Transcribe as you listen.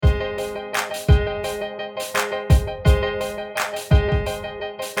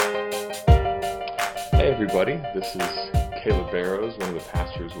everybody. This is Caleb Barrows, one of the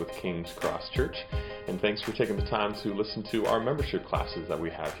pastors with King's Cross Church, and thanks for taking the time to listen to our membership classes that we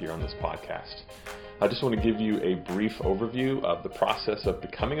have here on this podcast. I just want to give you a brief overview of the process of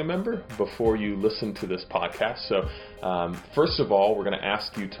becoming a member before you listen to this podcast. So, first of all, we're going to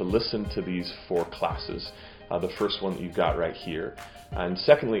ask you to listen to these 4 classes. The first one that you've got right here. And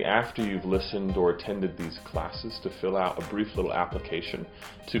secondly, after you've listened or attended these classes, to fill out a brief little application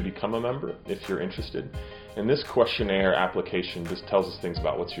to become a member if you're interested. And this questionnaire application just tells us things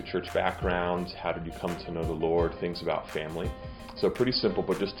about what's your church background, how did you come to know the Lord, things about family. So pretty simple,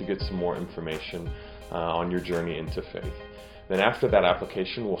 but just to get some more information on your journey into faith. Then after that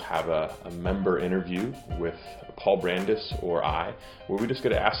application, we'll have a member interview with Paul Brandis or I, where we just get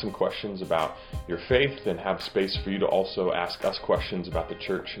to ask some questions about your faith and have space for you to also ask us questions about the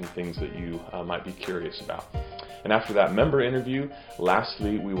church and things that you might be curious about. And after that member interview,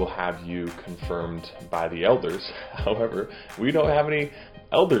 lastly, we will have you confirmed by the elders. However, we don't have any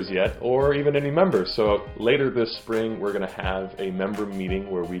elders yet, or even any members. So later this spring, we're going to have a member meeting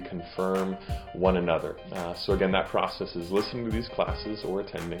where we confirm one another. So again, that process is listening to these classes or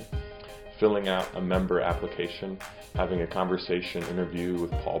attending, filling out a member application, having a conversation interview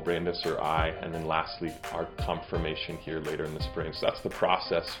with Paul Brandis or I, and then lastly, our confirmation here later in the spring. So that's the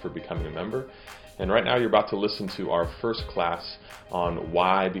process for becoming a member. And right now you're about to listen to our first class on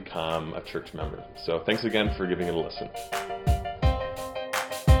why become a church member. So thanks again for giving it a listen.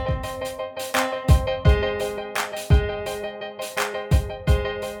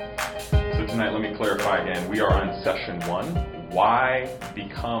 Tonight, let me clarify again. We are on session 1, why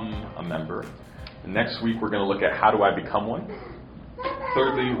become a member. Next week, we're going to look at how do I become one.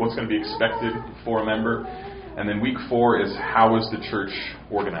 Thirdly, what's going to be expected for a member. And then week 4 is how is the church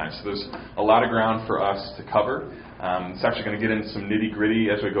organized. So there's a lot of ground for us to cover. It's actually going to get into some nitty-gritty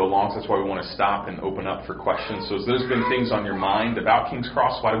as we go along, so that's why we want to stop and open up for questions. So if there's been things on your mind about King's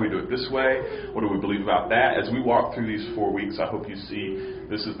Cross, why do we do it this way? What do we believe about that? As we walk through these 4 weeks, I hope you see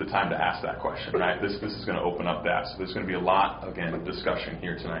this is the time to ask that question, right? This is going to open up that. So there's going to be a lot, again, of discussion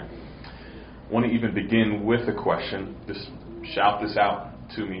here tonight. I want to even begin with a question. Just shout this out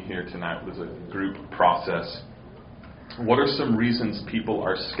to me here tonight as a group process. What are some reasons people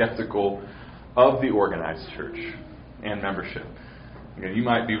are skeptical of the organized church and membership? Again, you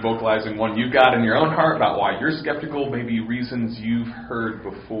might be vocalizing one you've got in your own heart about why you're skeptical, maybe reasons you've heard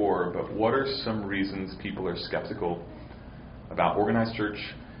before, but what are some reasons people are skeptical about organized church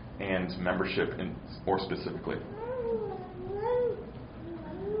and membership, more specifically?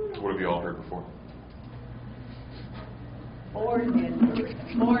 What have you all heard before? Board meetings.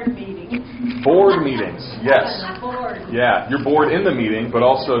 Board meetings, yes. Board. Yeah, you're bored in the meeting, but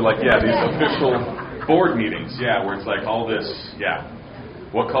also these official board meetings, where it's like all this,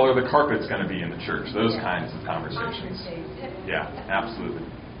 what color the carpet's going to be in the church, those kinds of conversations. Yeah, absolutely.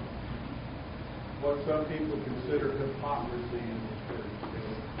 What some people consider hypocrisy in the church.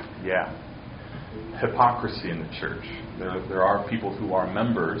 Yeah, hypocrisy in the church. There are people who are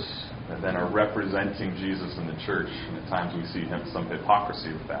members and then are representing Jesus in the church, and at times we see some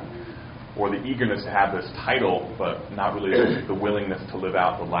hypocrisy with that. Or the eagerness to have this title, but not really the willingness to live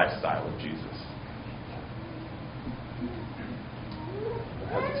out the lifestyle of Jesus.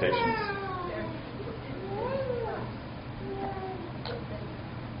 Hesitations?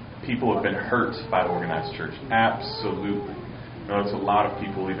 People have been hurt by the organized church. Absolutely. There's a lot of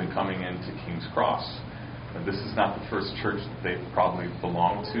people even coming into King's Cross. And this is not the first church that they've probably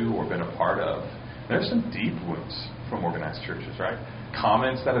belonged to or been a part of. There's some deep wounds from organized churches, right?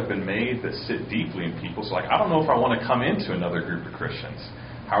 Comments that have been made that sit deeply in people. So I don't know if I want to come into another group of Christians.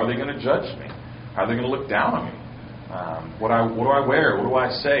 How are they going to judge me? How are they going to look down on me? What do I wear? What do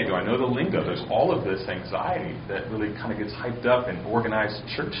I say? Do I know the lingo? There's all of this anxiety that really kind of gets hyped up in organized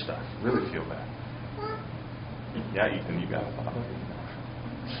church stuff. I really feel that. Yeah, Ethan, you got a thought of it?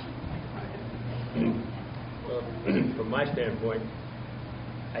 Well, from my standpoint,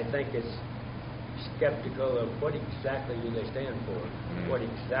 I think it's skeptical of what exactly do they stand for, what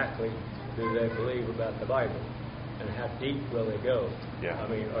exactly do they believe about the Bible, and how deep will they go? Yeah. I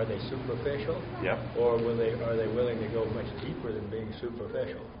mean, are they superficial? Yep. Or are they willing to go much deeper than being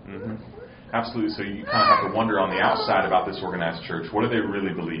superficial? Mm-hmm. Absolutely. So you kind of have to wonder on the outside about this organized church. What do they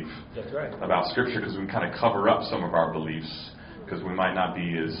really believe? That's right. About Scripture? Because we can kind of cover up some of our beliefs because we might not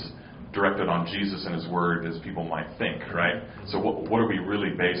be as directed on Jesus and His Word as people might think, right? So what are we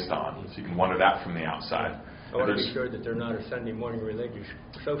really based on? So you can wonder that from the outside. I want to be sure that they're not a Sunday morning religious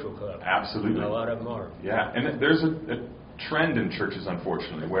social club. Absolutely. A lot of them are. Yeah, and there's a trend in churches,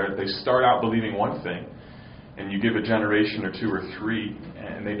 unfortunately, where they start out believing one thing, and you give a generation or 2 or 3,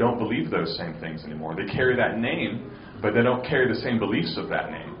 and they don't believe those same things anymore. They carry that name, but they don't carry the same beliefs of that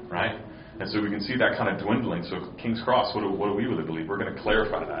name, right? And so we can see that kind of dwindling. So King's Cross, what do we really believe? We're going to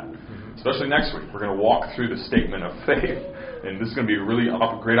clarify that. Especially next week. We're going to walk through the statement of faith. And this is going to be a really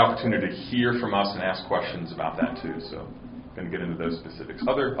great opportunity to hear from us and ask questions about that too. So I'm going to get into those specifics.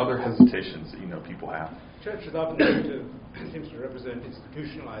 Other hesitations that people have. Church is often seems to represent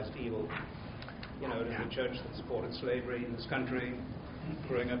institutionalized evil. It is the church that supported slavery in this country.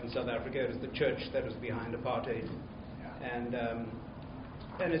 Growing up in South Africa, it is the church that was behind apartheid. And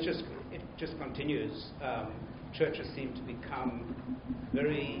it just continues. Churches seem to become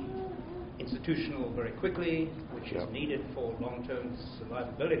very institutional very quickly, which is needed for long-term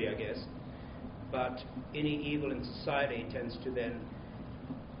survivability, I guess. But any evil in society tends to then,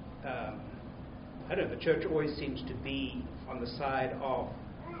 the church always seems to be on the side of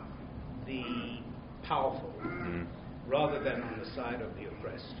the powerful rather than on the side of the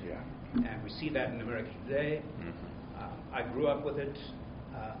oppressed. Yeah. And we see that in America today. I grew up with it.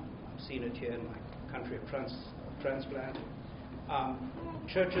 I've seen it here in my country of transplant.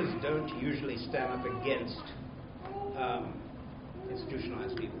 Churches don't usually stand up against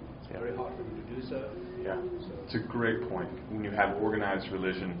institutionalized people. It's very hard for them to do so. Yeah, it's a great point. When you have organized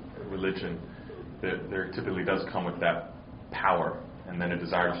religion, there typically does come with that power, and then a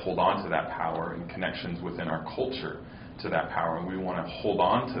desire to hold on to that power and connections within our culture to that power, and we want to hold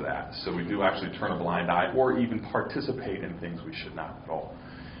on to that. So we do actually turn a blind eye or even participate in things we should not at all.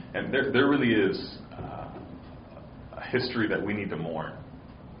 And there really is a history that we need to mourn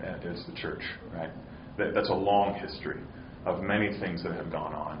as the church, right? That's a long history of many things that have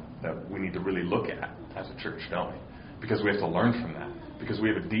gone on that we need to really look at as a church, don't we? Because we have to learn from that. Because we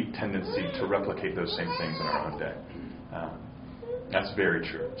have a deep tendency to replicate those same things in our own day. That's very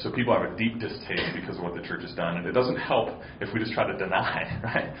true. So people have a deep distaste because of what the church has done, and it doesn't help if we just try to deny,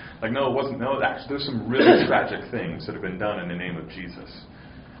 right? Like, no, it wasn't. No, actually, there's some really tragic things that have been done in the name of Jesus.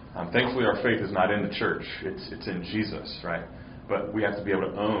 Thankfully, our faith is not in the church; it's in Jesus, right? But we have to be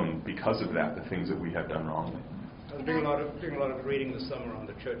able to own, because of that, the things that we have done wrongly. I was doing a lot of reading this summer on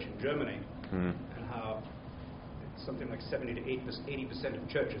the church in Germany and how something like 70 to 80% of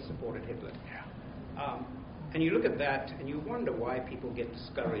churches supported Hitler. Yeah. And you look at that and you wonder why people get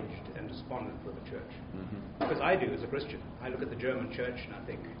discouraged and despondent with the church. Because I do as a Christian. I look at the German church and I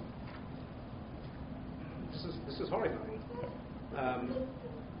think, this is horrifying.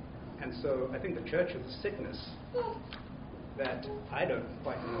 And so I think the church has a sickness that I don't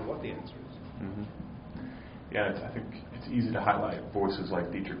quite know what the answer is. Yeah, I think it's easy to highlight voices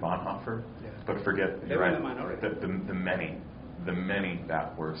like Dietrich Bonhoeffer, but forget They were in the minority. The many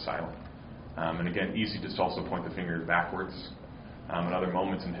that were silent. And again, easy to just also point the finger backwards at other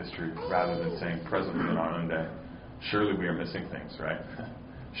moments in history rather than saying presently in our own day. Surely we are missing things, right?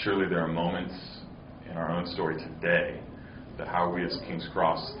 Surely there are moments in our own story today that how are we as King's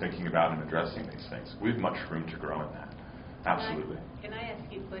Cross thinking about and addressing these things? We have much room to grow in that. Absolutely. Can I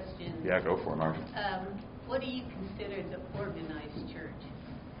ask you a question? Yeah, go for it, Margie. What do you consider the organized church?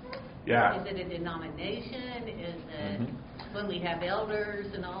 Yeah. Is it a denomination? Is it when we have elders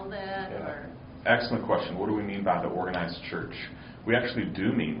and all that? Yeah. Or? Excellent question. What do we mean by the organized church? We actually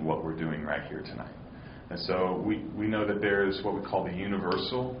do mean what we're doing right here tonight. And so we know that there's what we call the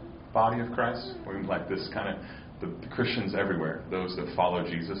universal body of Christ. We're like this kind of the Christians everywhere, those that follow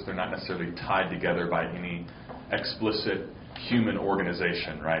Jesus. They're not necessarily tied together by any explicit human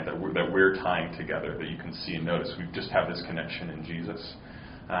organization, right, that we're tying together, that you can see and notice. We just have this connection in Jesus.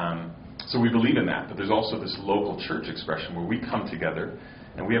 So we believe in that, but there's also this local church expression where we come together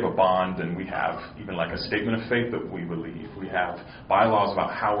and we have a bond, and we have even like a statement of faith that we believe. We have bylaws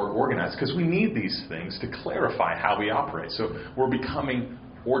about how we're organized, because we need these things to clarify how we operate. So we're becoming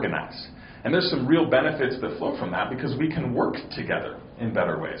organized. And there's some real benefits that flow from that, because we can work together in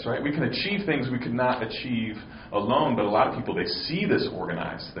better ways, right? We can achieve things we could not achieve alone, but a lot of people, they see this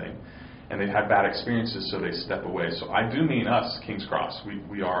organized thing, and they've had bad experiences, so they step away. So I do mean us, King's Cross.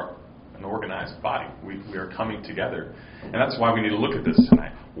 We are an organized body. We are coming together. And that's why we need to look at this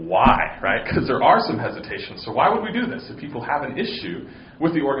tonight. Why, right? Because there are some hesitations. So why would we do this? If people have an issue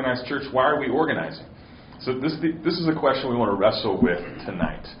with the organized church, why are we organizing? So this is a question we want to wrestle with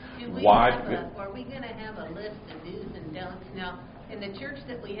tonight. Are we going to have a list of do's and don'ts? Now, in the church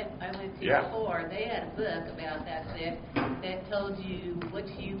that I went to before, they had a book about that told you what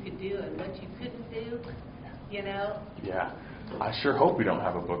you could do and what you couldn't do. You know. Yeah. I sure hope we don't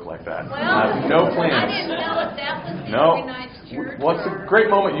have a book like that. Well, I have no plans. I didn't know if that was the No. organized church. Well, it's a great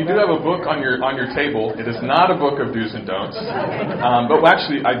moment. You do have a book on your table. It is not a book of do's and don'ts. But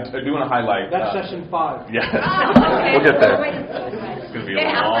actually, I do want to highlight. That's session 5. Yeah. Oh, okay. We'll get there. It's It's going to be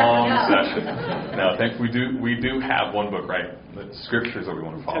a long session. No, I think we do have one book, right? The scriptures that we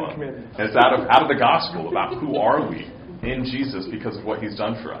want to follow. Ten Commandments. And it's out of the gospel about who are we in Jesus because of what He's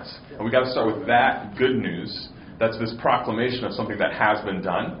done for us. And we got to start with that good news. That's this proclamation of something that has been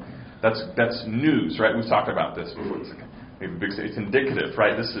done. That's news, right? We've talked about this before. It's indicative,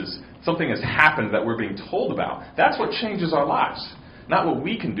 right? This is something has happened that we're being told about. That's what changes our lives. Not what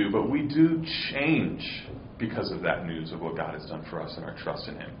we can do, but we do change because of that news of what God has done for us and our trust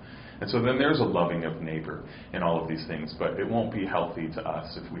in Him. And so then there's a loving of neighbor in all of these things, but it won't be healthy to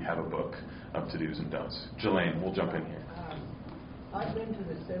us if we have a book of to-dos and don'ts. Jelaine, we'll jump in here. I've been to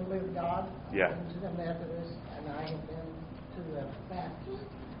the Assembly of God, Yeah. I've been to the Methodist, and I have been to the Baptist.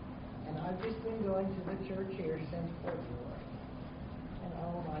 And I've just been going to the church here since February. And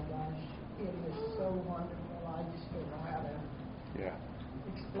oh my gosh, it is so wonderful. I just don't know how to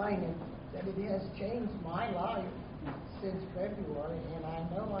explain it, that it has changed my life since February. And I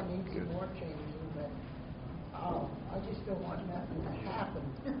know I need some more changing, but I just don't want nothing to happen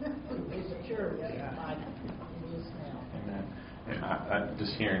to this church like it is now. Amen. And I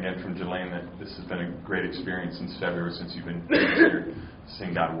just hearing again from Jelaine that this has been a great experience since February, since you've been here,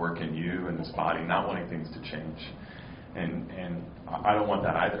 seeing God work in you and this body, not wanting things to change. And I don't want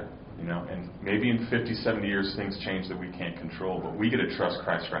that either, you know. And maybe in 50, 70 years things change that we can't control, but we get to trust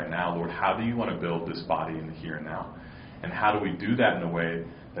Christ right now. Lord, how do you want to build this body in the here and now? And how do we do that in a way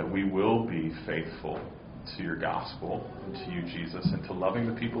that we will be faithful to your gospel, and to you, Jesus, and to loving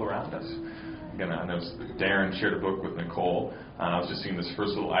the people around us? Again, I know Darren shared a book with Nicole. I was just seeing this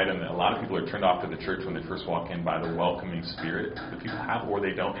first little item that a lot of people are turned off to the church when they first walk in by the welcoming spirit that people have or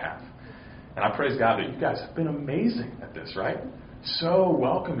they don't have. And I praise God that you guys have been amazing at this, right? So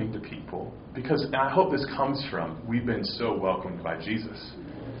welcoming to people. Because, and I hope this comes from, we've been so welcomed by Jesus.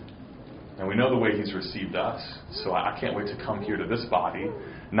 And we know the way He's received us. So I can't wait to come here to this body,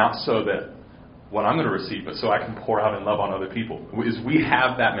 not so that what I'm going to receive, but so I can pour out and love on other people. Is we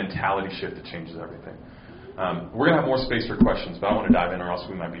have that mentality shift that changes everything. We're going to have more space for questions, but I want to dive in or else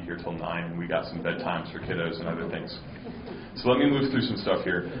we might be here till 9 and we got some bedtimes for kiddos and other things. So let me move through some stuff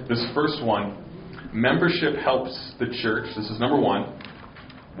here. This first one, membership helps the church. This is number 1.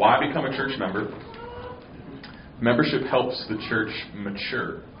 Why become a church member? Membership helps the church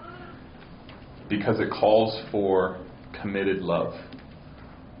mature because it calls for committed love.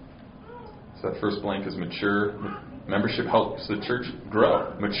 So that first blank is mature. Membership helps the church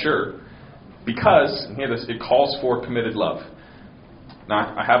grow, mature, because, and hear this, it calls for committed love.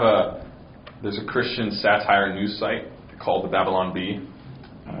 Now, there's a Christian satire news site called the Babylon Bee.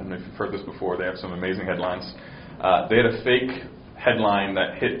 I don't know if you've heard this before. They have some amazing headlines. They had a fake headline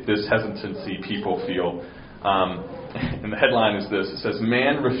that hit this hesitancy people feel. And the headline is this. It says,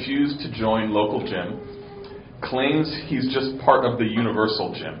 "Man refused to join local gym, claims he's just part of the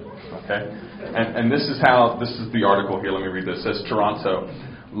universal gym." Okay? And this is the article here. Let me read this. It says, Toronto,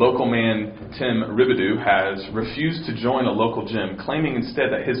 local man Tim Ribideau has refused to join a local gym, claiming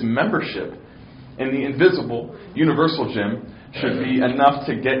instead that his membership in the invisible universal gym should be enough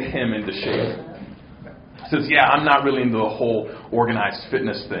to get him into shape. He says, I'm not really into the whole organized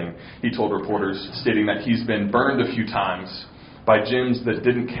fitness thing, he told reporters, stating that he's been burned a few times by gyms that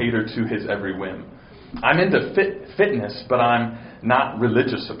didn't cater to his every whim. I'm into fitness, but I'm not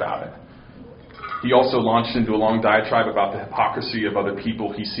religious about it. He also launched into a long diatribe about the hypocrisy of other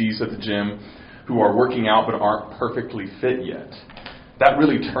people he sees at the gym who are working out but aren't perfectly fit yet. That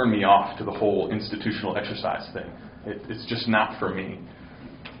really turned me off to the whole institutional exercise thing. It's just not for me.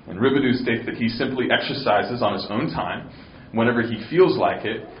 And Ribideau states that he simply exercises on his own time, whenever he feels like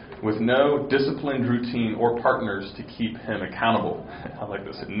it, with no disciplined routine or partners to keep him accountable. I like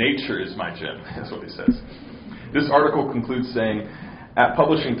this. Nature is my gym, is what he says. This article concludes saying, at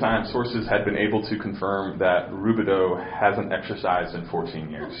publishing time, sources had been able to confirm that Ribideau hasn't exercised in 14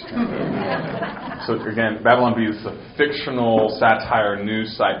 years. So again, Babylon Bee is a fictional satire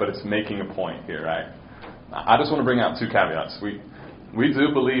news site, but it's making a point here, right? I just want to bring out 2 caveats. We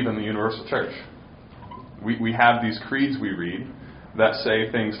do believe in the universal church. We have these creeds we read that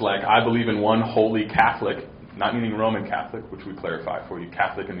say things like, I believe in one holy Catholic, not meaning Roman Catholic, which we clarify for you,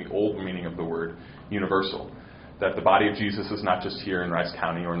 Catholic in the old meaning of the word, universal. That the body of Jesus is not just here in Rice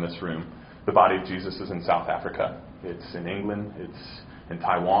County or in this room. The body of Jesus is in South Africa. It's in England. It's in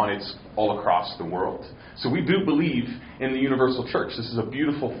Taiwan. It's all across the world. So we do believe in the universal church. This is a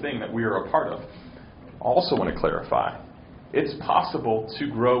beautiful thing that we are a part of. I also want to clarify it's possible to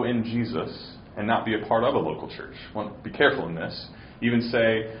grow in Jesus and not be a part of a local church. Well, be careful in this. Even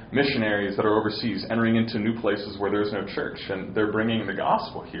say missionaries that are overseas entering into new places where there's no church and they're bringing the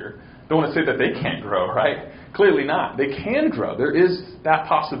gospel here. Don't want to say that they can't grow, right? Clearly not. They can grow. There is that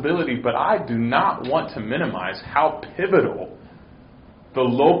possibility, but I do not want to minimize how pivotal the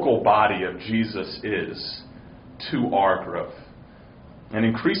local body of Jesus is to our growth. And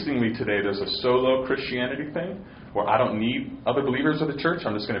increasingly today, there's a solo Christianity thing where I don't need other believers of the church.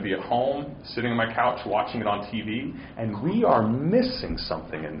 I'm just going to be at home, sitting on my couch, watching it on TV. And we are missing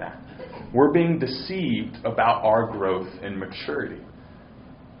something in that. We're being deceived about our growth and maturity.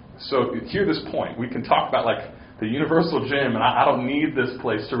 So hear this point. We can talk about like the universal gym, and I don't need this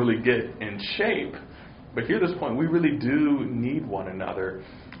place to really get in shape. But hear this point. We really do need one another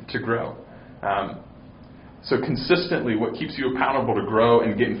to grow. So consistently, what keeps you accountable to grow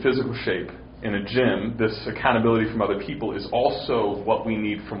and get in physical shape in a gym, this accountability from other people, is also what we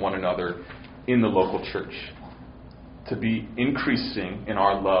need from one another in the local church. To be increasing in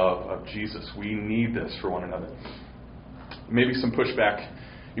our love of Jesus. We need this for one another. Maybe some pushback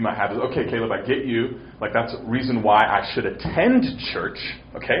you might have is, okay, Caleb, I get you. Like, that's a reason why I should attend church.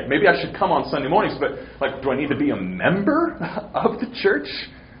 Okay, maybe I should come on Sunday mornings, but like, do I need to be a member of the church?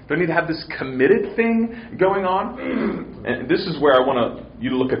 Do I need to have this committed thing going on? And this is where I want you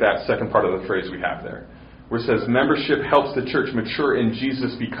to look at that second part of the phrase we have there, where it says, membership helps the church mature in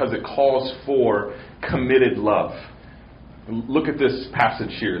Jesus because it calls for committed love. Look at this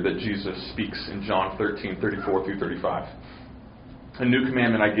passage here that Jesus speaks in John 13:34 through 35. A new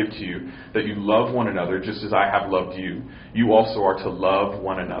commandment I give to you, that you love one another just as I have loved you. You also are to love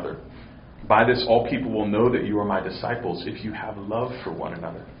one another. By this all people will know that you are my disciples, if you have love for one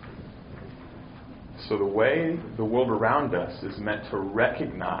another. So the way the world around us is meant to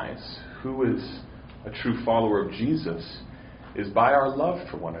recognize who is a true follower of Jesus is by our love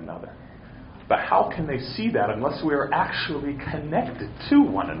for one another. But how can they see that unless we are actually connected to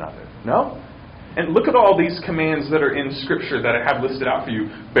one another? No? And look at all these commands that are in Scripture that I have listed out for you.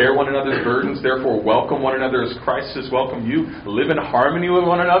 Bear one another's burdens, therefore welcome one another as Christ has welcomed you. Live in harmony with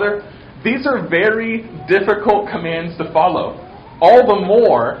one another. These are very difficult commands to follow. All the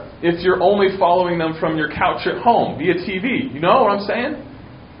more if you're only following them from your couch at home via TV. You know what I'm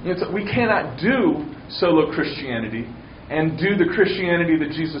saying? We cannot do solo Christianity and do the Christianity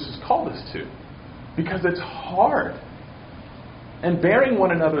that Jesus has called us to, because it's hard. And bearing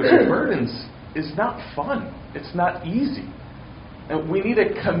one another's burdens is not fun. It's not easy. And we need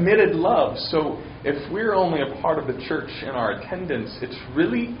a committed love. So if we're only a part of the church in our attendance, it's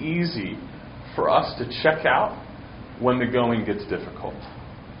really easy for us to check out when the going gets difficult.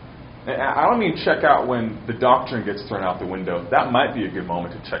 And I don't mean check out when the doctrine gets thrown out the window. That might be a good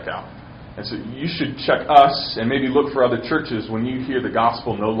moment to check out. And so you should check us and maybe look for other churches when you hear the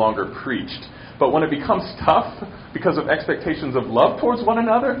gospel no longer preached. But when it becomes tough because of expectations of love towards one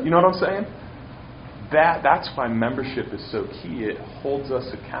another, you know what I'm saying? That's why membership is so key. It holds us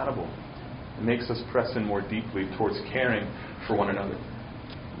accountable. It makes us press in more deeply towards caring for one another.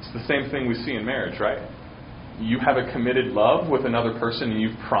 It's the same thing we see in marriage, right? You have a committed love with another person and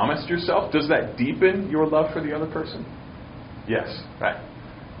you've promised yourself. Does that deepen your love for the other person? Yes, right?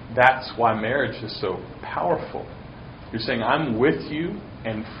 That's why marriage is so powerful. You're saying, I'm with you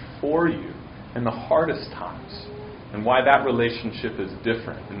and for you in the hardest times. And why that relationship is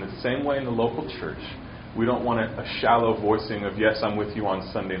different. In the same way in the local church, we don't want a shallow voicing of, yes, I'm with you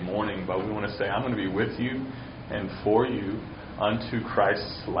on Sunday morning, but we want to say, I'm going to be with you and for you unto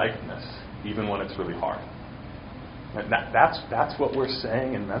Christ's likeness, even when it's really hard. And that's what we're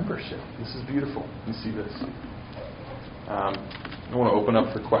saying in membership. This is beautiful. You see this. I want to open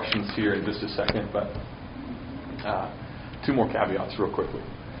up for questions here in just a second, but two more caveats real quickly.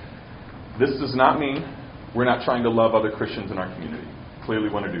 This does not mean we're not trying to love other Christians in our community. Clearly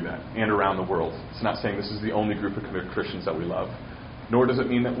want to do that, and around the world. It's not saying this is the only group of committed Christians that we love. Nor does it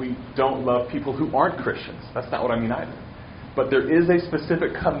mean that we don't love people who aren't Christians. That's not what I mean either. But there is a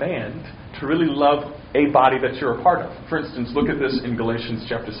specific command to really love a body that you're a part of. For instance, look at this in Galatians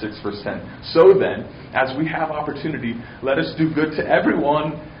chapter 6, verse 10. So then, as we have opportunity, let us do good to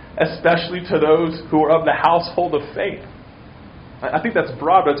everyone, especially to those who are of the household of faith. I think that's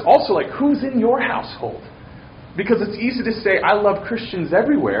broad, but it's also like, who's in your household? Because it's easy to say, I love Christians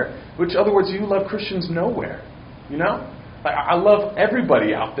everywhere, which in other words, you love Christians nowhere. You know? I love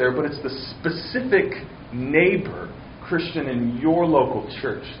everybody out there, but it's the specific neighbor Christian in your local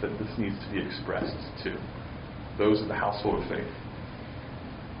church that this needs to be expressed to. Those of the household of faith.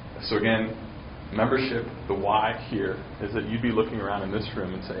 So again, membership, the why here is that you'd be looking around in this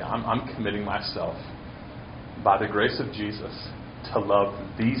room and say, I'm committing myself by the grace of Jesus, to love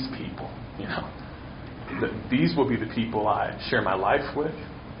these people. That these will be the people I share my life with,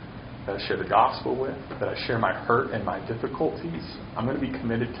 that I share the gospel with, that I share my hurt and my difficulties. I'm going to be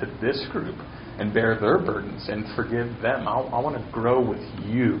committed to this group and bear their burdens and forgive them. I want to grow with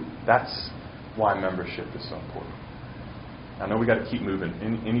you. That's why membership is so important. I know we got to keep moving.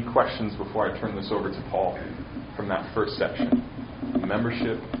 Any questions before I turn this over to Paul from that first section?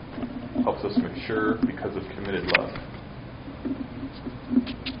 Membership helps us mature because of committed love.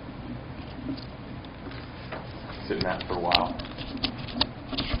 Sitting that for a while.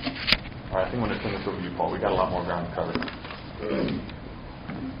 All right, I think I'm going to turn this over to you, Paul. We got a lot more ground to cover.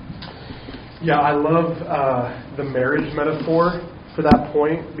 Yeah, I love the marriage metaphor for that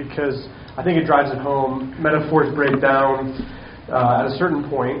point, because I think it drives it home. Metaphors break down at a certain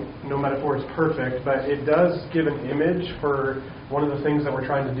point. No metaphor is perfect, but it does give an image for one of the things that we're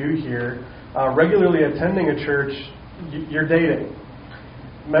trying to do here. Regularly attending a church, you're dating.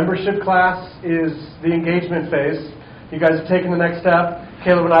 Membership class is the engagement phase. You guys have taken the next step.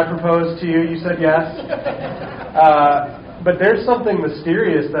 Caleb and I proposed to you. You said yes. But there's something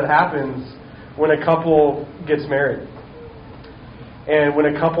mysterious that happens when a couple gets married. And when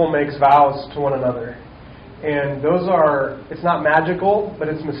a couple makes vows to one another. And it's not magical, but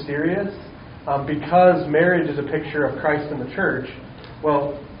it's mysterious. Because marriage is a picture of Christ and the church.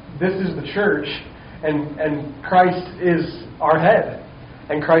 Well, this is the church, and Christ is our head.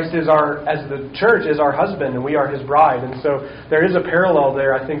 And Christ as the church is our husband, and we are his bride. And so there is a parallel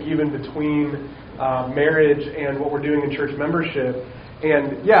there, I think, even between marriage and what we're doing in church membership.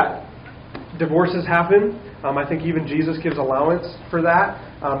 And yeah, divorces happen. I think even Jesus gives allowance for that.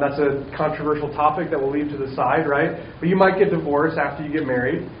 That's a controversial topic that we'll leave to the side, right? But you might get divorced after you get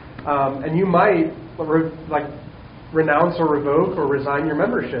married. And you might renounce or revoke or resign your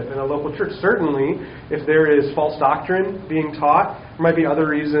membership in a local church. Certainly, if there is false doctrine being taught, there might be other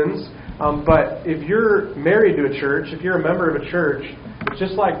reasons. But if you're married to a church, if you're a member of a church, it's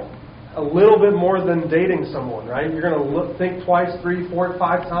just like a little bit more than dating someone, right? You're going to think twice, 3, 4,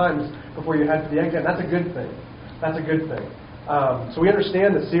 5 times before you head to the exit. That's a good thing. That's a good thing. So we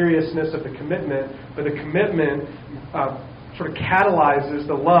understand the seriousness of the commitment, but the commitment sort of catalyzes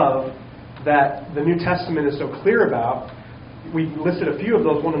the love that the New Testament is so clear about. We listed a few of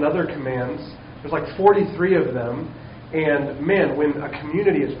those one another commands. There's like 43 of them. And man, when a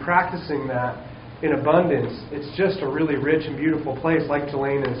community is practicing that in abundance, it's just a really rich and beautiful place, like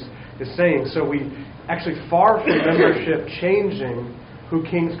Jelaine is saying. So we actually, far from membership changing who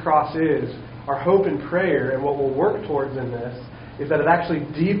King's Cross is, our hope and prayer and what we'll work towards in this is that it actually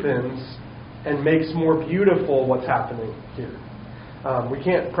deepens and makes more beautiful what's happening here. We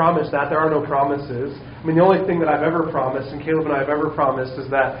can't promise that. There are no promises. I mean, the only thing that I've ever promised, and Caleb and I have ever promised, is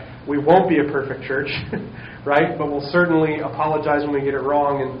that we won't be a perfect church, right? But we'll certainly apologize when we get it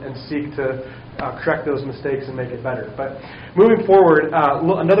wrong and seek to correct those mistakes and make it better. But moving forward,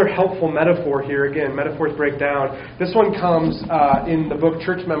 another helpful metaphor here. Again, metaphors break down. This one comes in the book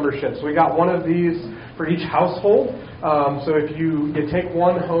Church Membership. So we got one of these for each household. So if you take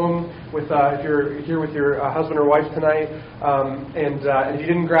one home with, if you're here with your husband or wife tonight, and if you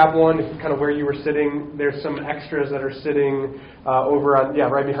didn't grab one, if kind of where you were sitting, there's some extras that are sitting over on,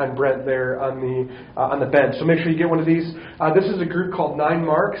 right behind Brent there on the bench. So make sure you get one of these. This is a group called 9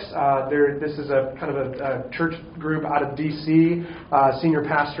 Marks. This is a kind of a church group out of D.C. Senior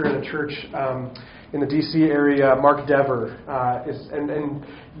pastor in a church in the D.C. area, Mark Dever, and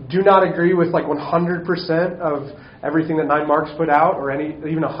do not agree with like 100% of everything that 9 Marks put out, or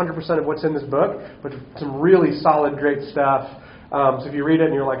even 100% of what's in this book, but some really solid, great stuff. So if you read it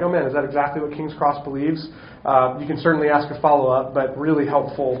and you're like, oh man, is that exactly what King's Cross believes? You can certainly ask a follow-up, but really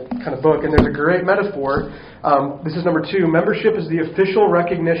helpful kind of book. And there's a great metaphor. This is number 2. Membership is the official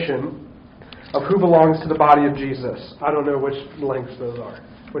recognition of who belongs to the body of Jesus. I don't know which blanks those are.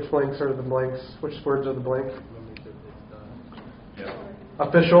 Which blanks are the blanks? Which words are the blank?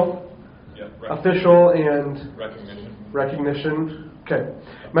 Official. Official and recognition. Okay.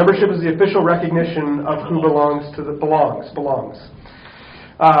 Membership is the official recognition of who belongs to the belongs.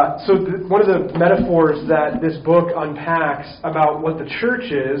 So one of the metaphors that this book unpacks about what the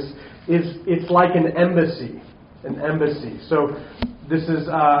church is it's like an embassy. An embassy. So this is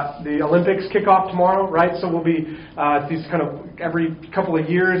the Olympics kick off tomorrow, right? So we'll be these kind of every couple of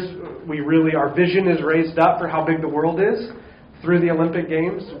years. Our vision is raised up for how big the world is through the Olympic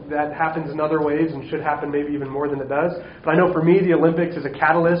Games. That happens in other ways and should happen maybe even more than it does. But I know for me, the Olympics is a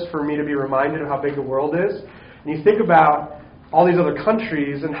catalyst for me to be reminded of how big the world is. And you think about all these other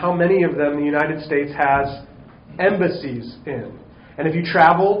countries and how many of them the United States has embassies in. And if you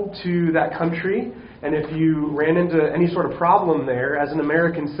traveled to that country, and if you ran into any sort of problem there as an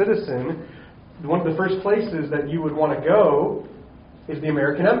American citizen, one of the first places that you would want to go is the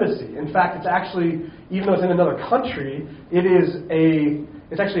American Embassy. In fact, it's actually, even though it's in another country,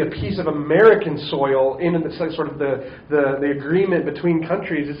 it's actually a piece of American soil in sort of the agreement between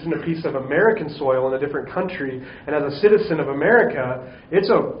countries. It's in a piece of American soil in a different country. And as a citizen of America,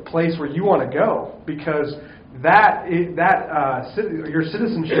 it's a place where you want to go, because your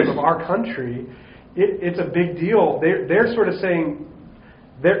citizenship of our country, it's a big deal. They're sort of saying,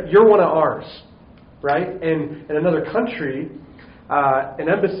 you're one of ours, right? And in another country, an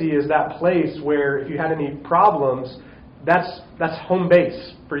embassy is that place where if you had any problems, that's home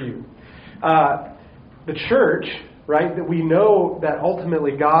base for you. The church, right, that we know that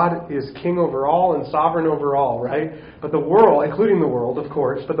ultimately God is king over all and sovereign over all, right? But the world, including the world, of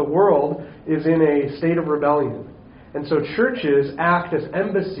course, but the world is in a state of rebellion. And so churches act as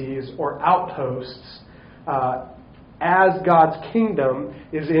embassies or outposts as God's kingdom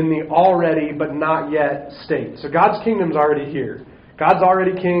is in the already but not yet state. So God's kingdom's already here. God's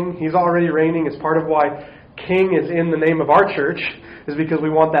already king. He's already reigning. It's part of why king is in the name of our church, is because we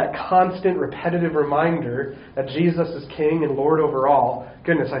want that constant, repetitive reminder that Jesus is king and Lord over all.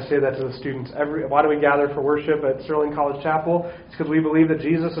 Goodness, I say that to the students. Why do we gather for worship at Sterling College Chapel? It's because we believe that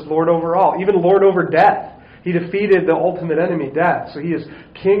Jesus is Lord over all, even Lord over death. He defeated the ultimate enemy, death. So he is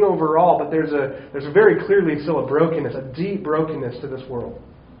king over all, but there's a very clearly still a brokenness, a deep brokenness to this world.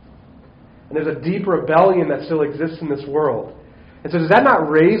 And there's a deep rebellion that still exists in this world. And so does that not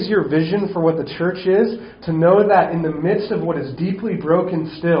raise your vision for what the church is? To know that in the midst of what is deeply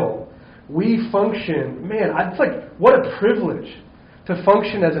broken still, we function, it's like, what a privilege to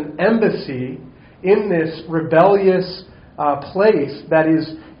function as an embassy in this rebellious place that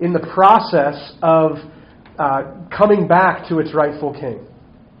is in the process of coming back to its rightful king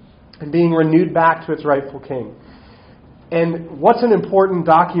and being renewed back to its rightful king. And what's an important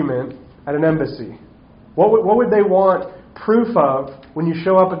document at an embassy? What would they want proof of when you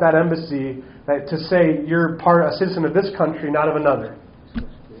show up at that embassy to say you're a citizen of this country, not of another?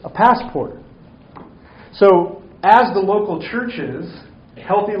 A passport. So as the local churches,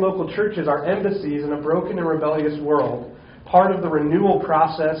 healthy local churches, are embassies in a broken and rebellious world, part of the renewal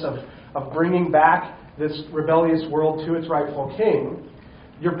process of bringing back this rebellious world to its rightful king,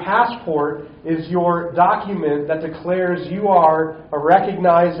 your passport is your document that declares you are a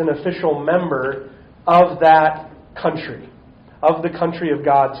recognized and official member of that country, of the country of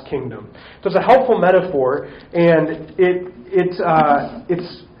God's kingdom. So it's a helpful metaphor, and it's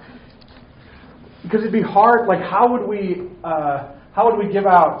because it'd be hard. Like, how would we give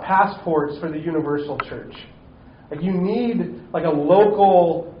out passports for the universal church? Like, you need like a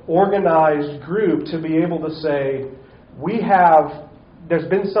local organized group to be able to say, there's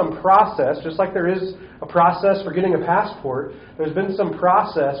been some process, just like there is a process for getting a passport, there's been some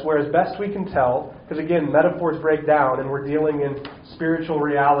process where, as best we can tell, because again, metaphors break down and we're dealing in spiritual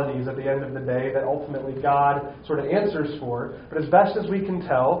realities at the end of the day that ultimately God sort of answers for, but as best as we can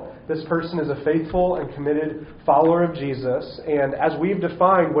tell, this person is a faithful and committed follower of Jesus, and as we've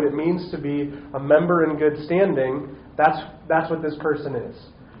defined what it means to be a member in good standing, that's what this person is.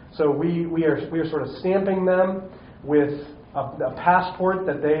 So we are sort of stamping them with a passport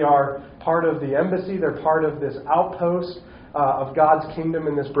that they are part of the embassy. They're part of this outpost of God's kingdom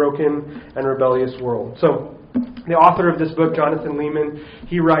in this broken and rebellious world. So the author of this book, Jonathan Leeman,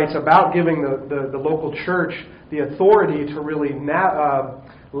 he writes about giving the local church the authority to really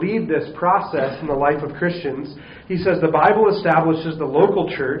lead this process in the life of Christians. He says the Bible establishes the local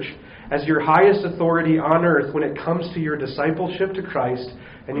church as your highest authority on earth when it comes to your discipleship to Christ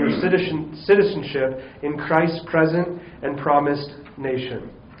and your citizenship in Christ's present and promised nation.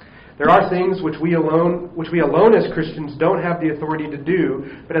 There are things which we alone as Christians don't have the authority to do,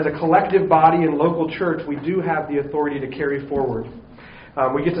 but as a collective body and local church, we do have the authority to carry forward.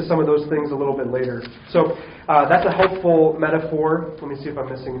 We get to some of those things a little bit later. So that's a helpful metaphor. Let me see if I'm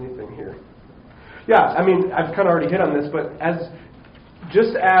missing anything here. Yeah, I've kind of already hit on this, but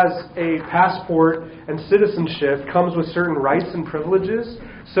just as a passport and citizenship comes with certain rights and privileges,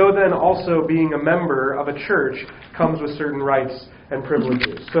 so then also being a member of a church comes with certain rights and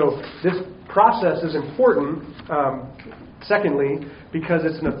privileges. So this process is important, secondly, because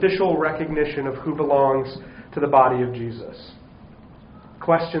it's an official recognition of who belongs to the body of Jesus.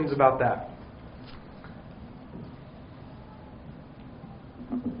 Questions about that?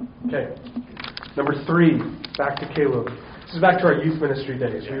 Okay. Number 3, back to Caleb. This is back to our youth ministry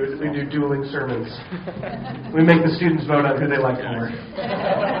days. We do dueling sermons. We make the students vote on who they like more.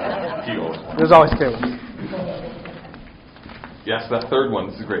 There's always Caleb. Yes, that third one,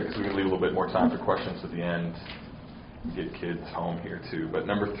 this is great because we can leave a little bit more time for questions at the end. Get kids home here too. But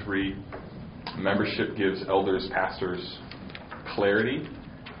number 3, membership gives elders, pastors clarity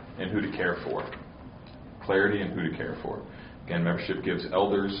and who to care for. Clarity and who to care for. Again, membership gives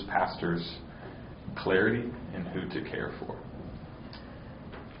elders, pastors clarity and who to care for.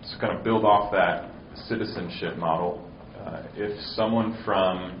 So kind of build off that citizenship model. If someone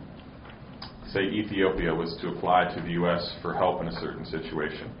from, say, Ethiopia was to apply to the U.S. for help in a certain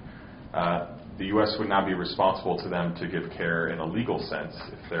situation, the U.S. would not be responsible to them to give care in a legal sense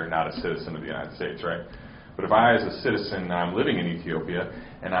if they're not a citizen of the United States, right? But if I, as a citizen, I'm living in Ethiopia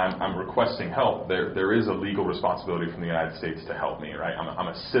and I'm requesting help, there is a legal responsibility from the United States to help me, right? I'm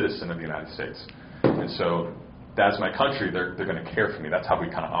a citizen of the United States. And so that's my country. They're going to care for me. That's how we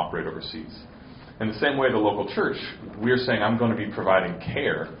kind of operate overseas. In the same way, the local church, we're saying I'm going to be providing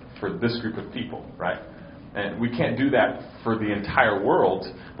care for this group of people, right? And we can't do that for the entire world,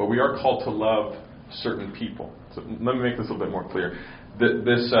 but we are called to love certain people. So let me make this a little bit more clear.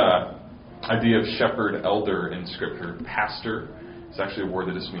 This idea of shepherd, elder in Scripture, pastor, is actually a word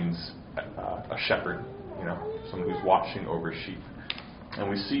that just means a shepherd, someone who's watching over sheep. And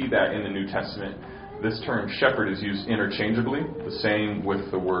we see that in the New Testament. This term shepherd is used interchangeably, the same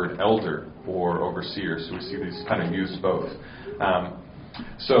with the word elder or overseer. So we see these kind of used both.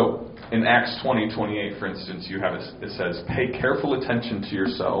 So in Acts 20:28, for instance, you have it says, "Pay careful attention to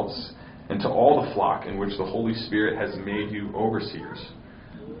yourselves and to all the flock in which the Holy Spirit has made you overseers,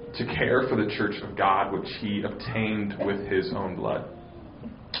 to care for the church of God which He obtained with His own blood."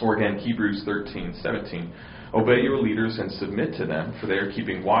 Or again, Hebrews 13:17. "Obey your leaders and submit to them, for they are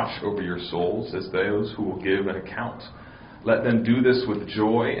keeping watch over your souls as those who will give an account. Let them do this with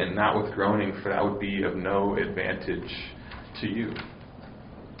joy and not with groaning, for that would be of no advantage to you."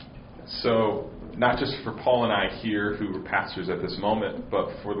 So, not just for Paul and I here who are pastors at this moment, but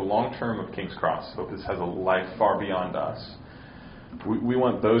for the long term of King's Cross. Hope this has a life far beyond us. We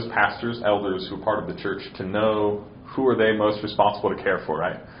want those pastors, elders who are part of the church to know who are they most responsible to care for,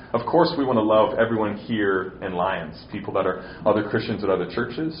 right? Of course, we want to love everyone here in Lions, people that are other Christians at other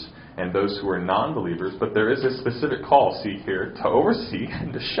churches, and those who are non-believers, but there is a specific call, see here, to oversee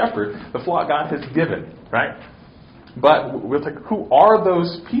and to shepherd the flock God has given, right? But we'll take, who are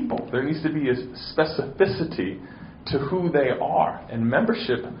those people? There needs to be a specificity to who they are, and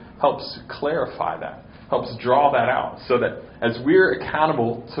membership helps clarify that, helps draw that out, so that as we're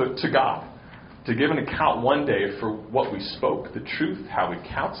accountable to God, to give an account one day for what we spoke, the truth, how we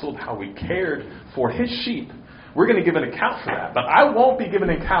counseled, how we cared for His sheep, we're going to give an account for that. But I won't be giving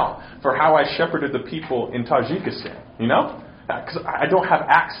an account for how I shepherded the people in Tajikistan, because I don't have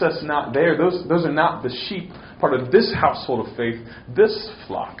access, not there. Those are not the sheep, part of this household of faith, this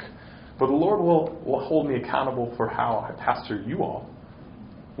flock. But the Lord will hold me accountable for how I pastor you all,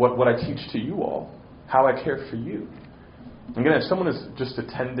 what I teach to you all, how I care for you. Again, if someone is just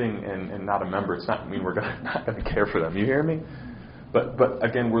attending and not a member, it's not mean we're not going to care for them. You hear me? But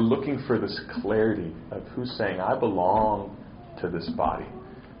again, we're looking for this clarity of who's saying, I belong to this body.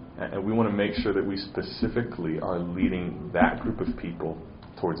 And we want to make sure that we specifically are leading that group of people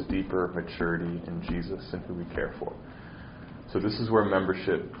towards deeper maturity in Jesus and who we care for. So this is where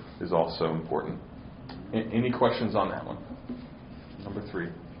membership is also important. Any questions on that one? Number 3.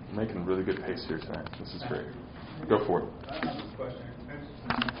 I'm making really good pace here tonight. This is great. Go for it. I have a question. I just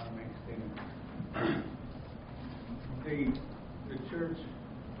want to make a statement. The church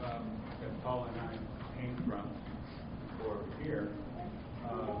that Paul and I came from, or here,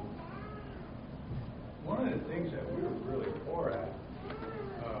 one of the things that we were really poor at,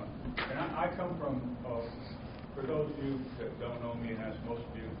 and I come from, for those of you that don't know me, and that's most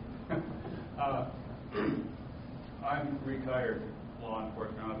of you, I'm retired law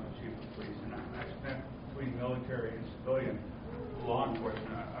enforcement. I was the chief of police, and I spent between military and civilian law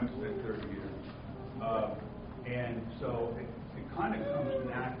enforcement, I spent 30 years. And so it kind of comes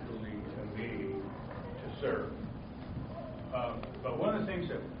naturally to me to serve. But one of the things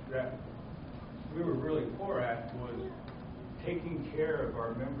that we were really poor at was taking care of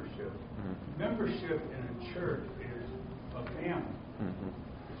our membership. Mm-hmm. Membership in a church is a family. Mm-hmm.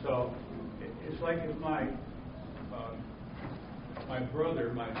 So it's like if my brother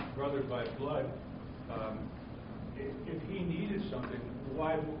by blood, if he needed something,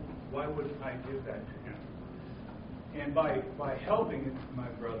 why wouldn't I give that to him? And by helping my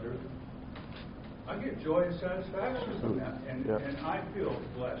brother, I get joy and satisfaction from that, and I feel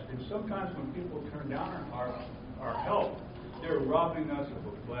blessed. And sometimes when people turn down our help, they're robbing us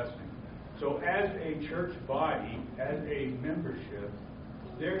of a blessing. So as a church body, as a membership,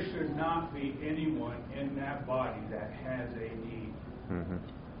 there should not be anyone in that body that has a need. Mm-hmm.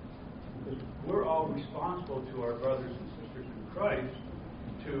 We're all responsible to our brothers and sisters in Christ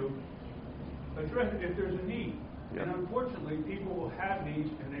to address it if there's a need. Yep. And unfortunately, people will have needs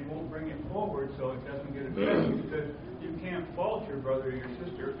and they won't bring it forward so it doesn't get addressed because you can't fault your brother or your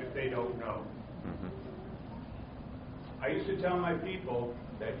sister if they don't know. Mm-hmm. I used to tell my people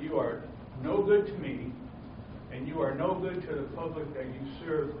that you are no good to me and you are no good to the public that you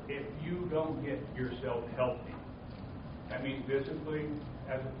serve if you don't get yourself healthy. That means physically,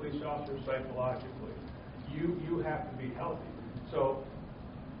 as a police officer, psychologically. You have to be healthy. So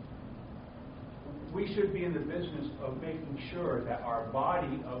we should be in the business of making sure that our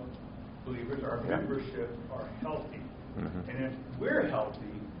body of believers, our membership, are healthy. Mm-hmm. And if we're healthy,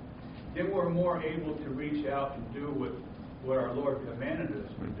 then we're more able to reach out and do what our Lord commanded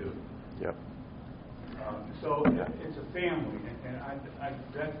us to do. Yep. So it's a family, and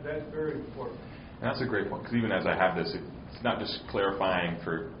that's very important. And that's a great point, because even as I have this, it's not just clarifying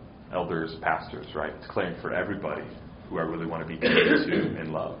for elders, pastors, right? It's clarifying for everybody who I really want to be committed to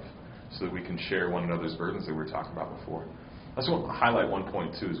in love, so that we can share one another's burdens that we were talking about before. I just want to highlight one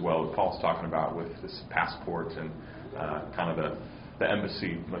point, too, as well, what Paul's talking about with this passport and kind of the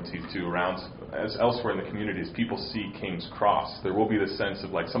embassy motif, too, around, as elsewhere in the community, as people see King's Cross, there will be this sense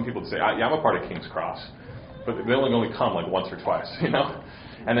of, like, some people say, yeah, I'm a part of King's Cross, but they only come, like, once or twice, you know?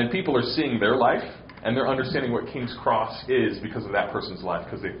 And then people are seeing their life, and they're understanding what King's Cross is because of that person's life,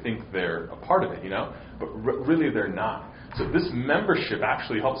 because they think they're a part of it, you know? But really they're not. So this membership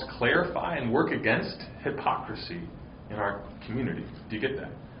actually helps clarify and work against hypocrisy in our community. Do you get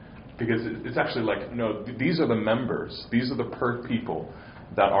that? Because it's actually like, no, these are the members. These are the people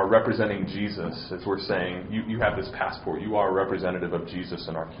that are representing Jesus. As we're saying, you have this passport. You are a representative of Jesus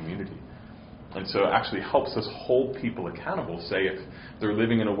in our community. And so it actually helps us hold people accountable. Say if they're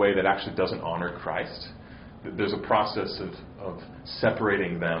living in a way that actually doesn't honor Christ, there's a process of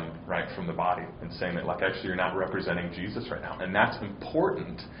separating them, right, from the body and saying that, like, actually you're not representing Jesus right now. And that's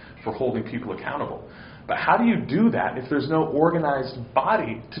important for holding people accountable. But how do you do that if there's no organized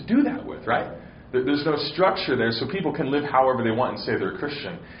body to do that with, right? There's no structure there so people can live however they want and say they're a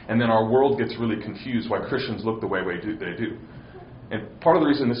Christian. And then our world gets really confused why Christians look the way they do. And part of the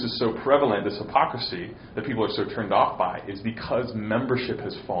reason this is so prevalent, this hypocrisy that people are so turned off by, is because membership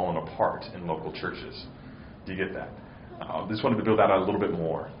has fallen apart in local churches. Do you get that? I just wanted to build that out a little bit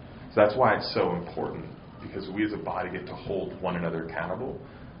more. So that's why it's so important, because we as a body get to hold one another accountable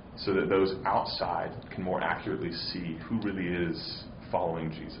so that those outside can more accurately see who really is following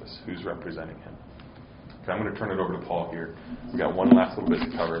Jesus, who's representing him. Okay, I'm going to turn it over to Paul here. We've got one last little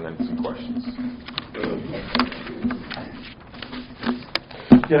bit to cover and then some questions.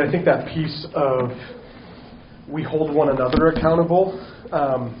 Yeah, I think that piece of we hold one another accountable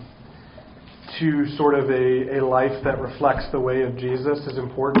to sort of a life that reflects the way of Jesus is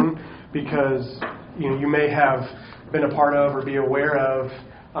important, because you may have been a part of or be aware of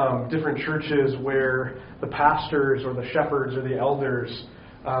different churches where the pastors or the shepherds or the elders,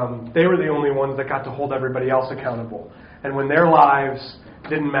 they were the only ones that got to hold everybody else accountable. And when their lives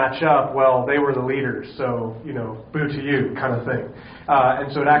didn't match up, well, they were the leaders, so, boo to you kind of thing.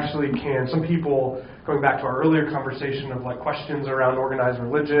 And so it actually can, some people, going back to our earlier conversation of like questions around organized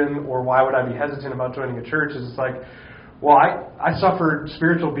religion or why would I be hesitant about joining a church, is it's like, well, I suffered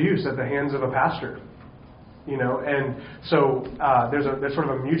spiritual abuse at the hands of a pastor. And so there's sort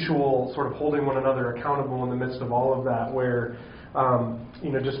of a mutual sort of holding one another accountable in the midst of all of that, where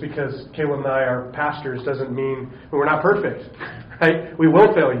just because Caleb and I are pastors doesn't mean we're not perfect, right? We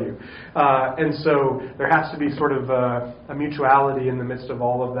will fail you. And so there has to be sort of a mutuality in the midst of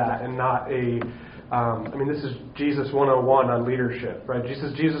all of that, and not this is Jesus 101 on leadership, right?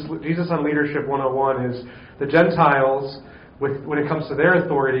 Jesus on leadership 101 is the Gentiles, when it comes to their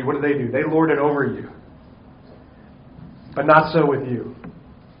authority, what do? They lord it over you. But not so with you.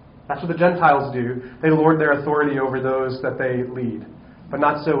 That's what the Gentiles do. They lord their authority over those that they lead. But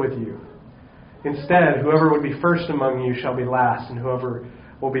not so with you. Instead, whoever would be first among you shall be last, and whoever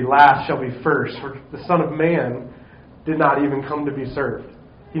will be last shall be first. For the Son of Man did not even come to be served.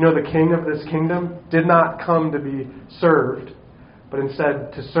 The king of this kingdom did not come to be served, but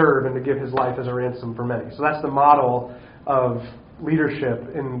instead to serve and to give his life as a ransom for many. So that's the model of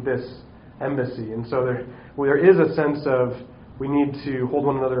leadership in this embassy. And so there is a sense of we need to hold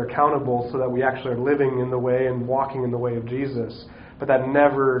one another accountable so that we actually are living in the way and walking in the way of Jesus. But that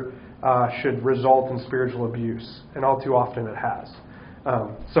never should result in spiritual abuse. And all too often it has.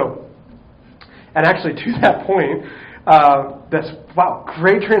 And actually to that point,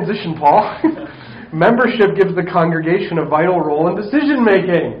 great transition, Paul. Membership gives the congregation a vital role in decision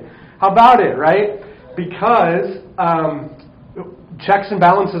making. How about it, right? Because checks and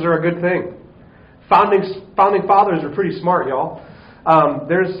balances are a good thing. Founding fathers are pretty smart, y'all.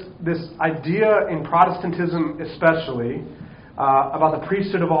 There's this idea in Protestantism especially about the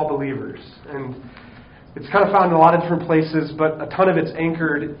priesthood of all believers. And it's kind of found in a lot of different places, but a ton of it's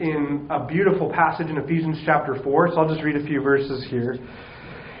anchored in a beautiful passage in Ephesians chapter 4. So I'll just read a few verses here.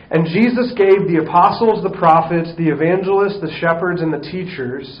 And Jesus gave the apostles, the prophets, the evangelists, the shepherds, and the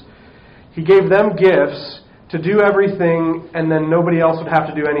teachers. He gave them gifts to do everything, and then nobody else would have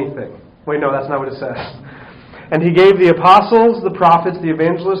to do anything. Wait, no, that's not what it says. And He gave the apostles, the prophets, the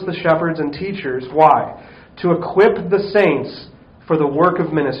evangelists, the shepherds, and teachers. Why? To equip the saints for the work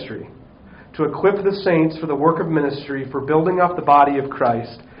of ministry. To equip the saints for the work of ministry, for building up the body of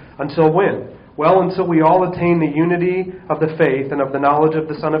Christ. Until when? Well, until we all attain the unity of the faith and of the knowledge of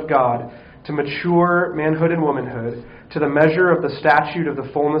the Son of God, to mature manhood and womanhood, to the measure of the statute of the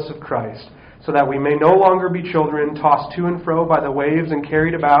fullness of Christ, so that we may no longer be children, tossed to and fro by the waves and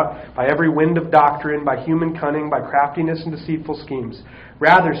carried about by every wind of doctrine, by human cunning, by craftiness and deceitful schemes.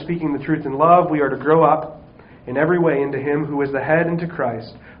 Rather, speaking the truth in love, we are to grow up in every way into Him who is the head, into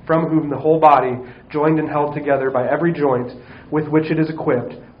Christ, from whom the whole body, joined and held together by every joint with which it is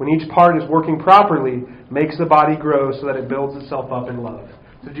equipped, when each part is working properly, makes the body grow so that it builds itself up in love.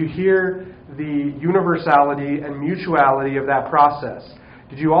 So did you hear the universality and mutuality of that process?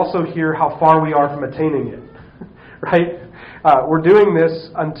 Did you also hear how far we are from attaining it? Right? We're doing this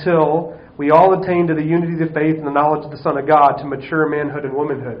until we all attain to the unity of the faith and the knowledge of the Son of God, to mature manhood and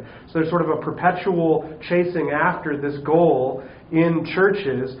womanhood. So there's sort of a perpetual chasing after this goal in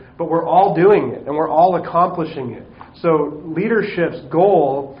churches, but we're all doing it and we're all accomplishing it. So leadership's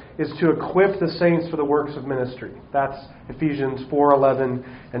goal is to equip the saints for the works of ministry. That's Ephesians 4:11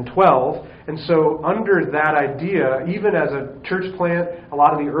 and 12. And so under that idea, even as a church plant, a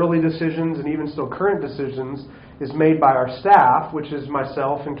lot of the early decisions and even still current decisions is made by our staff, which is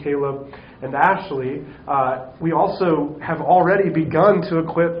myself and Caleb and Ashley. We also have already begun to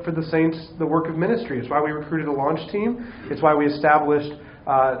equip for the saints the work of ministry. It's why we recruited a launch team. It's why we established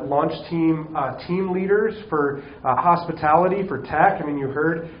launch team leaders for hospitality, for tech. I mean, you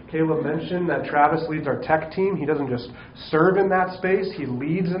heard Caleb mention that Travis leads our tech team. He doesn't just serve in that space, he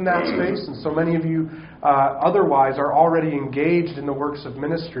leads in that space. And so many of you otherwise are already engaged in the works of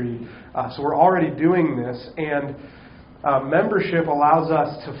ministry. So we're already doing this. And membership allows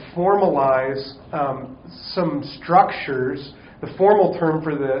us to formalize some structures. The formal term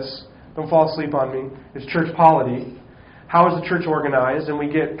for this, don't fall asleep on me, is church polity. How is the church organized? And we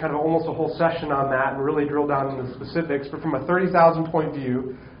get kind of almost a whole session on that and really drill down into the specifics. But from a 30,000 point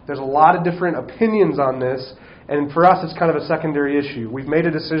view, there's a lot of different opinions on this. And for us, it's kind of a secondary issue. We've made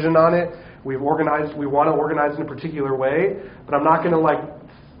a decision on it. We want to organize in a particular way. But I'm not going to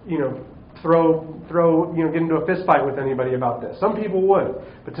get into a fist fight with anybody about this. Some people would.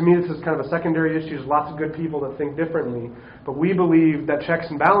 But to me, this is kind of a secondary issue. There's lots of good people that think differently. But we believe that checks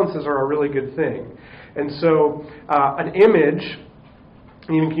and balances are a really good thing. And so an image,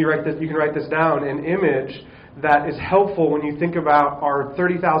 you can write this down, an image that is helpful when you think about our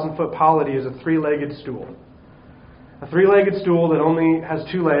 30,000 foot polity is a three-legged stool. A three-legged stool that only has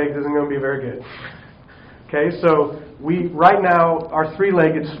two legs isn't going to be very good. Okay, so right now, our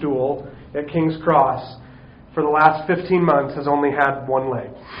three-legged stool at King's Cross for the last 15 months has only had one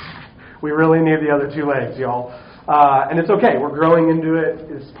leg. We really need the other two legs, y'all. And it's okay. We're growing into it.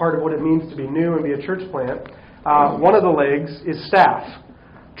 It's part of what it means to be new and be a church plant. One of the legs is staff.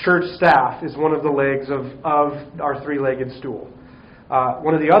 Church staff is one of the legs of our three-legged stool.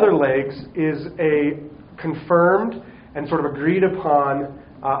 One of the other legs is a confirmed and sort of agreed upon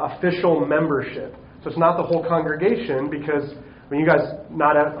official membership. So it's not the whole congregation because, you guys,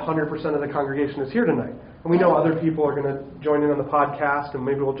 not 100% of the congregation is here tonight. And we know other people are going to join in on the podcast, and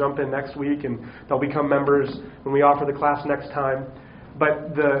maybe we'll jump in next week, and they'll become members when we offer the class next time.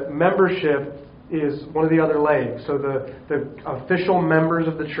 But the membership is one of the other legs. So the official members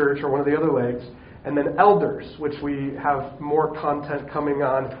of the church are one of the other legs. And then elders, which we have more content coming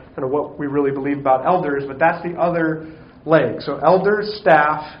on, kind of what we really believe about elders, but that's the other leg. So elders,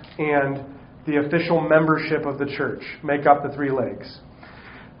 staff, and the official membership of the church make up the three legs.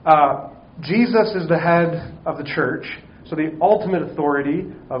 Jesus is the head of the church, so the ultimate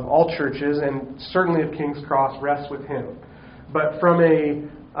authority of all churches, and certainly of King's Cross, rests with Him. But from a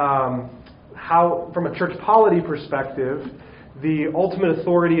church polity perspective, the ultimate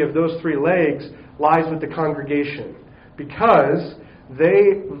authority of those three legs lies with the congregation, because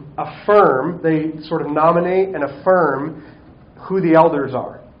they sort of nominate and affirm who the elders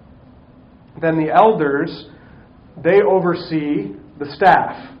are. then the elders, they oversee the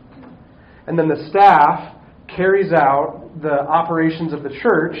staff. And then the staff carries out the operations of the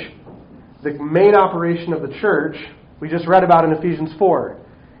church. The main operation of the church, we just read about in Ephesians 4.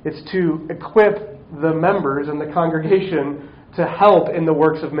 It's to equip the members and the congregation to help in the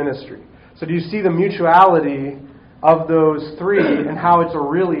works of ministry. So do you see the mutuality of those three and how it's a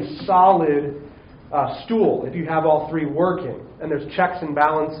really solid stool if you have all three working? And there's checks and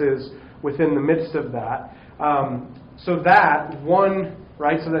balances within the midst of that. So that one,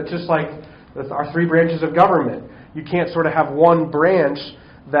 right, so that's just like our three branches of government. You can't sort of have one branch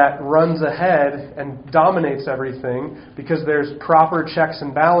that runs ahead and dominates everything because there's proper checks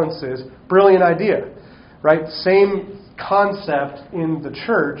and balances. Brilliant idea, right? Same concept in the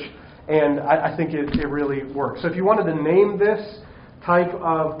church, and I think it really works. So if you wanted to name this type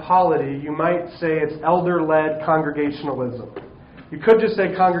of polity, you might say it's elder-led congregationalism. You could just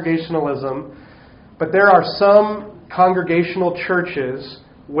say congregationalism, but there are some congregational churches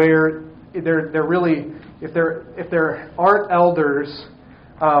where they're really, if there aren't elders,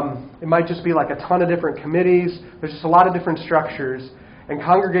 it might just be like a ton of different committees. There's just a lot of different structures. And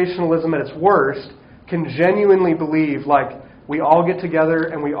congregationalism at its worst can genuinely believe like we all get together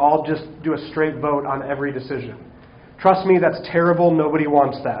and we all just do a straight vote on every decision. Trust me, that's terrible. Nobody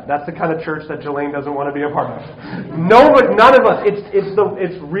wants that. That's the kind of church that Jelaine doesn't want to be a part of. Nobody, none of us.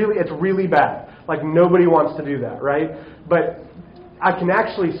 It's really bad. Like nobody wants to do that, right? But I can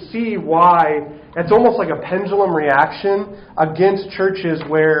actually see why it's almost like a pendulum reaction against churches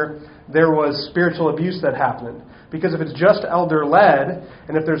where there was spiritual abuse that happened. Because if it's just elder-led,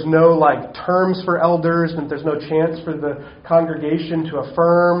 and if there's no like terms for elders, and if there's no chance for the congregation to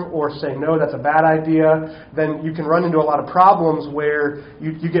affirm or say, no, that's a bad idea, then you can run into a lot of problems where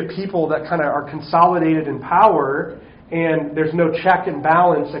you get people that kind of are consolidated in power, and there's no check and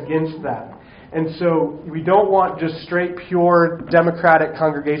balance against that. And so we don't want just straight, pure democratic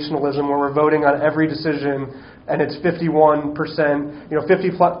congregationalism where we're voting on every decision and it's 51%,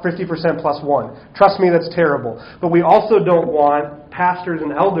 50% plus one. Trust me, that's terrible. But we also don't want pastors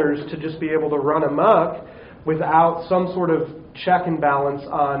and elders to just be able to run amok without some sort of check and balance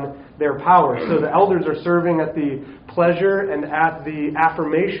on their power. So the elders are serving at the pleasure and at the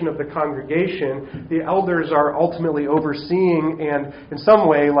affirmation of the congregation. The elders are ultimately overseeing and in some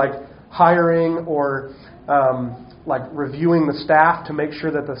way like hiring or like reviewing the staff to make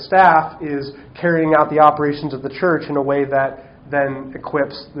sure that the staff is carrying out the operations of the church in a way that then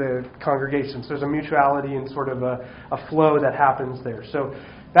equips the congregation. So there's a mutuality and sort of a flow that happens there. So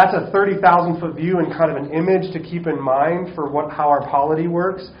that's a 30,000-foot view and kind of an image to keep in mind for how our polity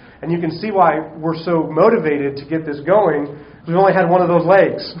works. And you can see why we're so motivated to get this going. We've only had one of those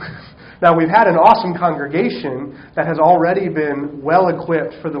legs. Now, we've had an awesome congregation that has already been well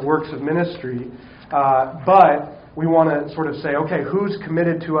equipped for the works of ministry, but we want to sort of say, okay, who's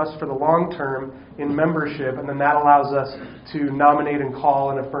committed to us for the long term in membership, and then that allows us to nominate and call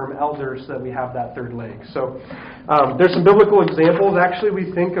and affirm elders so that we have that third leg. So there's some biblical examples. Actually,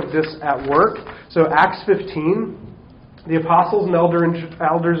 we think of this at work. So Acts 15, the apostles and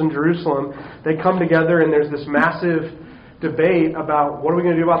elders in Jerusalem, they come together, and there's this massive debate about what are we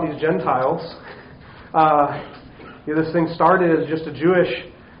going to do about these Gentiles. This thing started as just a Jewish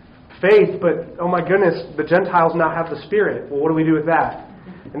faith, but oh my goodness, the Gentiles now have the Spirit. Well, what do we do with that?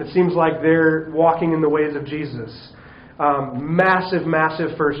 And it seems like they're walking in the ways of Jesus. Massive,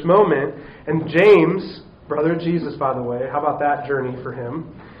 massive first moment. And James, brother of Jesus, by the way, how about that journey for him?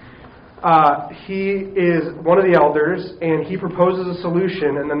 He is one of the elders, and he proposes a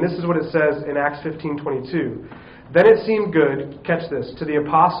solution, and then this is what it says in Acts 15:22. Then it seemed good, catch this, to the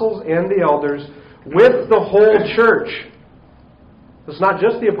apostles and the elders with the whole church. So it's not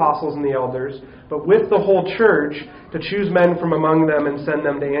just the apostles and the elders, but with the whole church to choose men from among them and send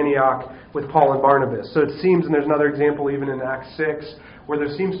them to Antioch with Paul and Barnabas. So it seems, and there's another example even in Acts 6, where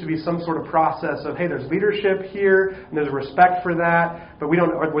there seems to be some sort of process of, hey, there's leadership here, and there's a respect for that, but we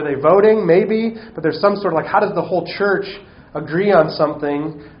don't, were they voting? Maybe, but there's some sort of like, how does the whole church agree on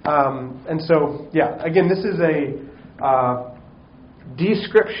something? And so, yeah, again, this is a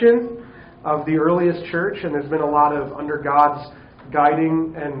description of the earliest church, and there's been a lot of, under God's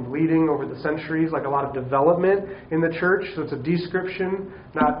guiding and leading over the centuries, like a lot of development in the church. So it's a description,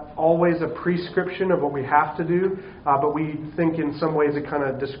 not always a prescription of what we have to do, but we think in some ways it kind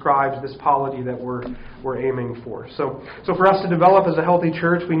of describes this polity that we're aiming for. So for us to develop as a healthy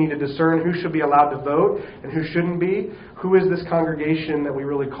church, we need to discern who should be allowed to vote and who shouldn't be. Who is this congregation that we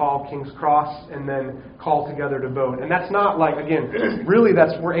really call King's Cross and then call together to vote? And that's not like, again, really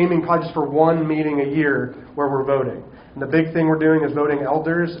we're aiming probably just for one meeting a year where we're voting. And the big thing we're doing is voting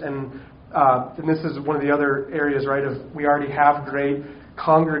elders, and and this is one of the other areas, right, of we already have great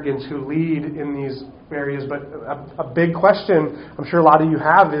congregants who lead in these areas, but a big question I'm sure a lot of you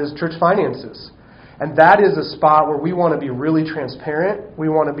have is church finances. And that is a spot where we want to be really transparent. We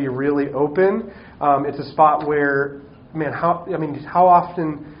want to be really open. It's a spot where, man, how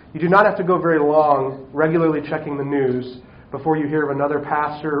often, you do not have to go very long regularly checking the news before you hear of another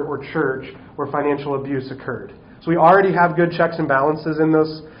pastor or church where financial abuse occurred. So we already have good checks and balances in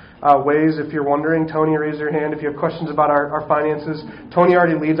those ways. If you're wondering, Tony, raise your hand. If you have questions about our finances, Tony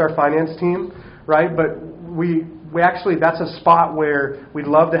already leads our finance team, right? But we actually, that's a spot where we'd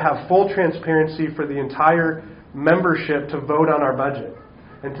love to have full transparency for the entire membership to vote on our budget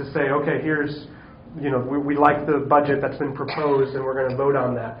and to say, okay, here's, we like the budget that's been proposed and we're going to vote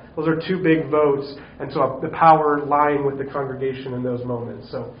on that. Those are two big votes, and so the power lying with the congregation in those moments.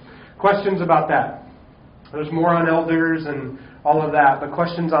 So questions about that? There's more on elders and all of that, but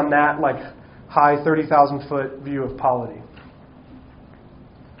questions on that, like high 30,000-foot view of polity.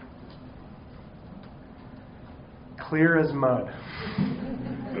 Clear as mud.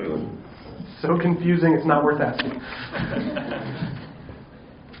 So confusing, it's not worth asking.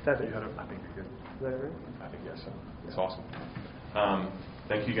 I think you're good. Is that right? I think yes. So. It's awesome.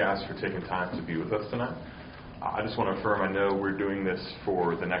 Thank you guys for taking time to be with us tonight. I just want to affirm, I know we're doing this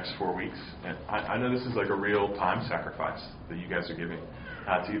for the next 4 weeks, and I know this is like a real time sacrifice that you guys are giving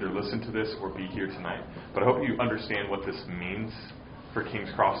to either listen to this or be here tonight. But I hope you understand what this means for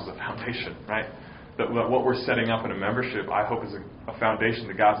King's Cross as a foundation, right? That what we're setting up in a membership, I hope, is a foundation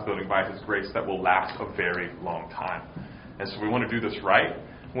that God's building by His grace that will last a very long time. And so we want to do this right.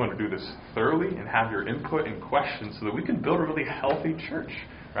 We want to do this thoroughly and have your input and questions so that we can build a really healthy church,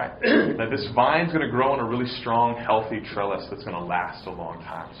 right? That this vine's going to grow in a really strong, healthy trellis that's going to last a long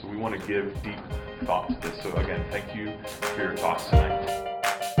time. So we want to give deep thought to this. So again, thank you for your thoughts tonight.